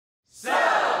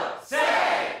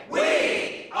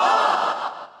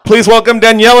Please welcome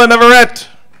Daniela Navarrete.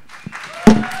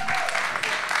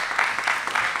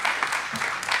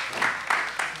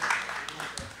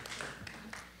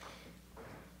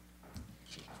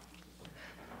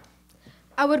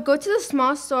 I would go to the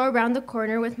small store around the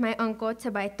corner with my uncle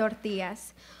to buy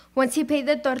tortillas. Once he paid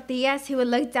the tortillas, he would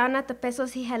look down at the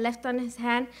pesos he had left on his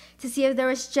hand to see if there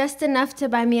was just enough to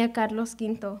buy me a Carlos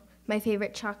Quinto, my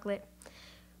favorite chocolate.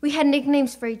 We had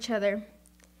nicknames for each other.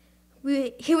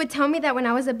 He would tell me that when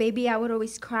I was a baby, I would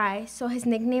always cry, so his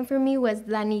nickname for me was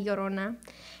Dani Llorona.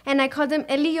 And I called him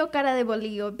Elillo Cara de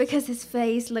Bolillo because his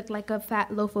face looked like a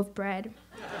fat loaf of bread.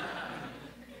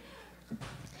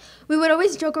 We would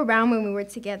always joke around when we were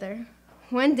together.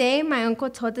 One day, my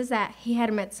uncle told us that he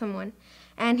had met someone,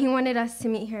 and he wanted us to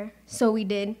meet her, so we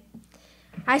did.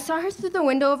 I saw her through the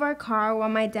window of our car while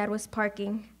my dad was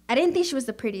parking. I didn't think she was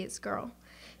the prettiest girl.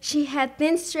 She had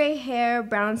thin, straight hair,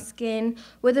 brown skin,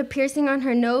 with a piercing on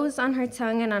her nose, on her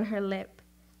tongue, and on her lip.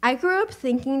 I grew up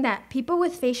thinking that people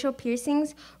with facial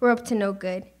piercings were up to no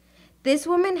good. This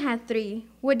woman had 3.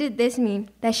 What did this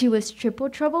mean? That she was triple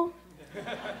trouble?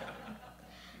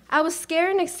 I was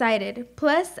scared and excited.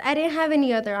 Plus, I didn't have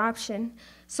any other option.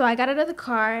 So I got out of the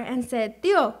car and said,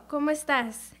 Tío, ¿cómo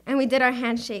estás? And we did our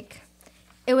handshake.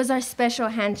 It was our special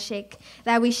handshake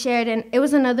that we shared, and it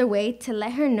was another way to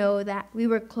let her know that we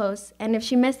were close, and if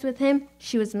she messed with him,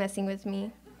 she was messing with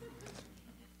me.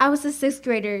 I was a 6th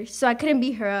grader, so I couldn't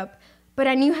beat her up, but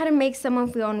I knew how to make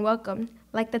someone feel unwelcome,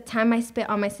 like the time I spit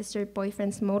on my sister's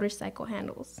boyfriend's motorcycle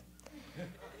handles.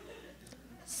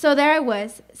 So there I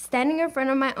was, standing in front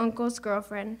of my uncle's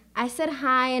girlfriend. I said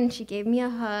hi, and she gave me a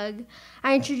hug.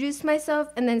 I introduced myself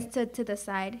and then stood to the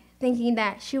side, thinking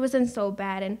that she wasn't so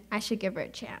bad and I should give her a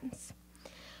chance.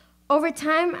 Over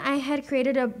time, I had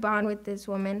created a bond with this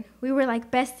woman. We were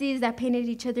like besties that painted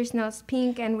each other's nails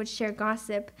pink and would share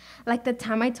gossip, like the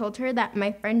time I told her that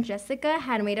my friend Jessica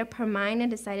had made up her mind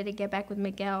and decided to get back with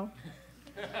Miguel.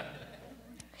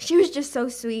 She was just so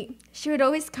sweet. She would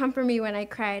always comfort me when I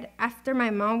cried after my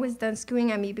mom was done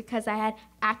screaming at me because I had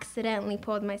accidentally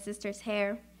pulled my sister's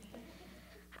hair.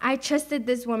 I trusted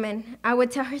this woman. I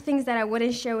would tell her things that I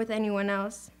wouldn't share with anyone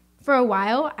else. For a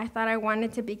while, I thought I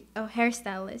wanted to be a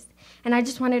hairstylist, and I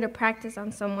just wanted to practice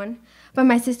on someone, but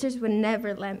my sisters would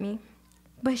never let me.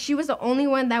 But she was the only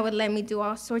one that would let me do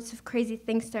all sorts of crazy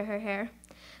things to her hair.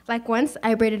 Like once,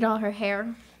 I braided all her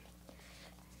hair.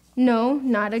 No,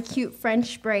 not a cute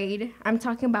French braid. I'm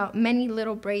talking about many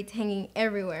little braids hanging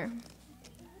everywhere.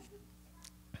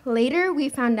 Later, we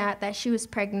found out that she was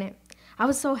pregnant. I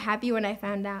was so happy when I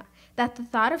found out that the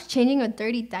thought of changing a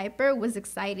dirty diaper was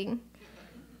exciting.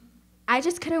 I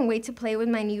just couldn't wait to play with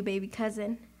my new baby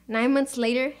cousin. 9 months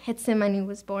later, Getsemani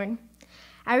was born.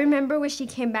 I remember when she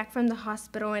came back from the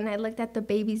hospital and I looked at the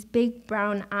baby's big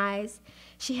brown eyes.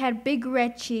 She had big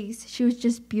red cheeks. She was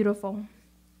just beautiful.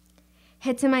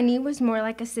 Getsemani was more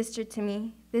like a sister to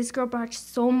me. This girl brought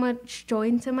so much joy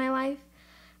into my life.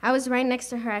 I was right next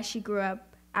to her as she grew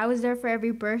up. I was there for every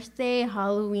birthday,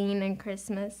 Halloween, and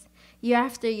Christmas. Year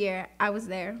after year, I was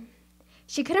there.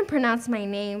 She couldn't pronounce my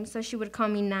name, so she would call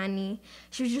me Nani.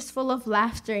 She was just full of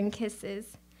laughter and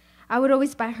kisses. I would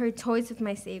always buy her toys with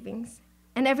my savings.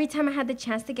 And every time I had the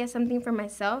chance to get something for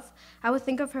myself, I would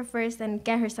think of her first and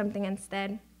get her something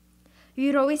instead.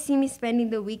 You'd always see me spending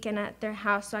the weekend at their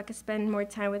house so I could spend more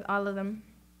time with all of them.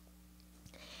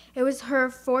 It was her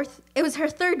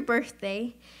 3rd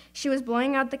birthday. She was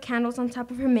blowing out the candles on top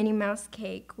of her Minnie Mouse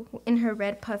cake in her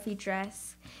red puffy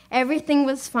dress. Everything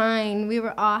was fine. We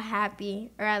were all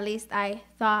happy, or at least I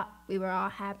thought we were all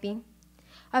happy.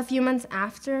 A few months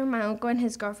after, my uncle and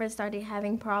his girlfriend started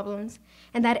having problems,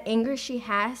 and that anger she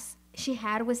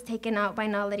had was taken out by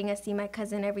not letting us see my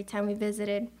cousin every time we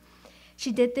visited.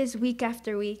 She did this week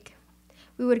after week.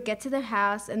 We would get to their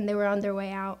house, and they were on their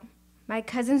way out. My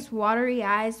cousin's watery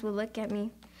eyes would look at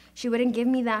me. She wouldn't give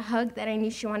me that hug that I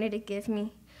knew she wanted to give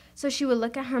me. So she would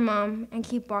look at her mom and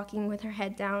keep walking with her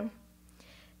head down.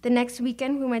 The next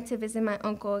weekend, we went to visit my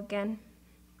uncle again.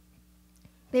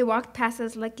 They walked past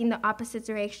us looking the opposite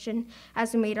direction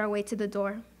as we made our way to the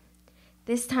door.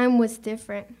 This time was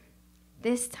different.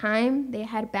 This time, they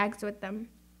had bags with them.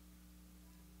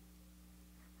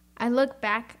 I look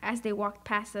back as they walked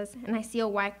past us, and I see a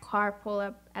white car pull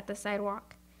up at the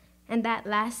sidewalk. And that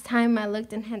last time I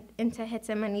looked into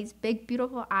Getsemani's big,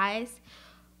 beautiful eyes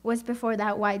was before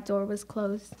that white door was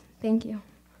closed. Thank you.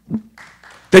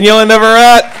 Daniela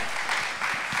Navarrete.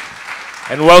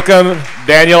 And welcome,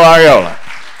 Daniel Ariola.